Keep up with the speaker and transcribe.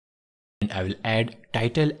and I will add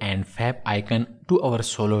title and fav icon to our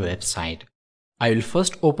solo website. I will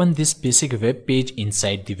first open this basic web page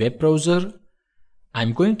inside the web browser.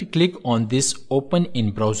 I'm going to click on this open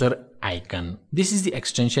in browser icon. This is the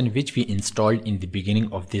extension which we installed in the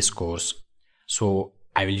beginning of this course. So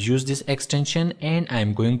I will use this extension and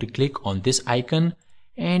I'm going to click on this icon,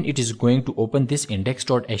 and it is going to open this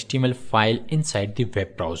index.html file inside the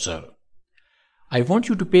web browser. I want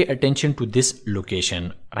you to pay attention to this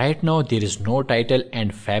location. Right now there is no title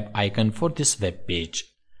and fav icon for this web page.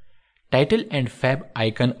 Title and fav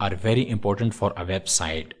icon are very important for a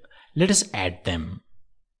website. Let us add them.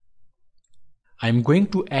 I am going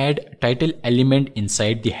to add title element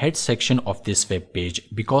inside the head section of this web page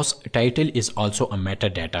because title is also a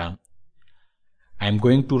metadata. I am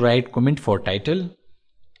going to write comment for title.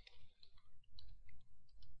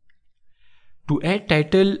 To add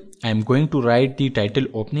title, I am going to write the title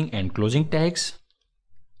opening and closing tags.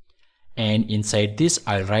 And inside this,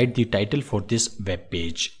 I'll write the title for this web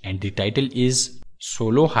page. And the title is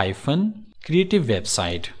solo-creative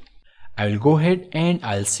website. I will go ahead and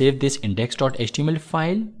I'll save this index.html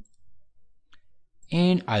file.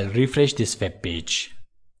 And I'll refresh this web page.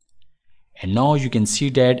 And now you can see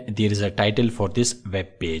that there is a title for this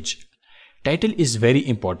web page. Title is very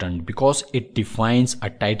important because it defines a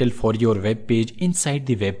title for your web page inside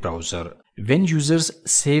the web browser. When users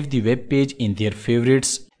save the web page in their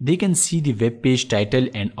favorites, they can see the web page title,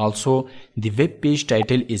 and also the web page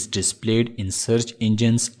title is displayed in search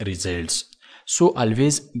engines results. So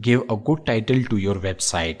always give a good title to your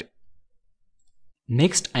website.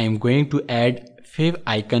 Next, I am going to add fav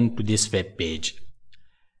icon to this web page.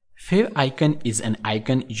 Fav icon is an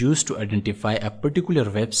icon used to identify a particular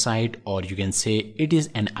website, or you can say it is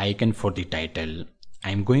an icon for the title.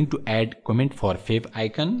 I am going to add comment for fav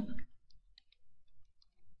icon.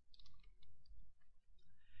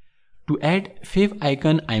 To add fav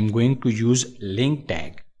icon, I am going to use link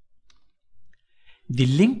tag. The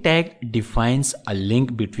link tag defines a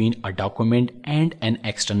link between a document and an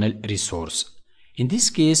external resource. In this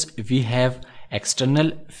case, we have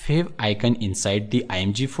external fav icon inside the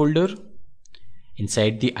img folder.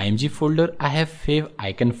 Inside the img folder, I have fav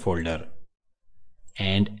icon folder.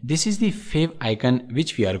 And this is the fav icon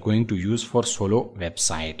which we are going to use for solo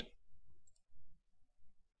website.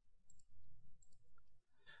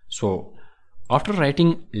 So after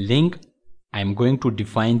writing link, I am going to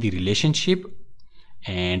define the relationship.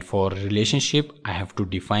 And for relationship, I have to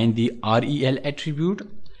define the rel attribute.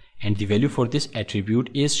 And the value for this attribute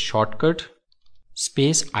is shortcut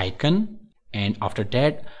space icon, and after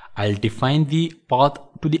that I'll define the path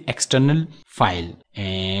to the external file,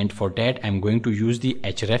 and for that I'm going to use the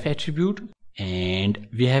href attribute. And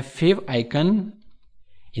we have fav icon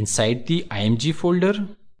inside the img folder,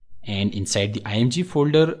 and inside the img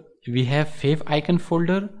folder we have fav icon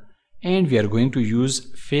folder, and we are going to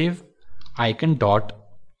use fav icon.ico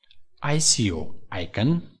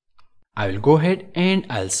icon. I will go ahead and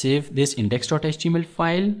I'll save this index.html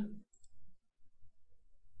file,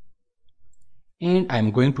 and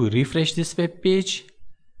I'm going to refresh this web page,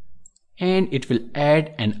 and it will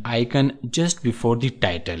add an icon just before the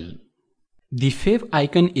title. The fav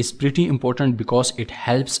icon is pretty important because it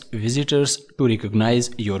helps visitors to recognize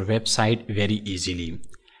your website very easily.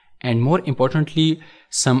 And more importantly,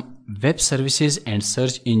 some web services and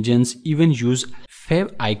search engines even use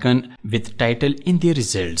fav icon with title in their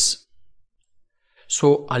results.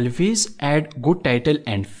 So always add good title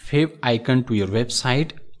and fav icon to your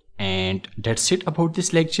website. And that's it about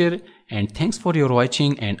this lecture, and thanks for your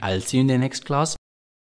watching, and I'll see you in the next class.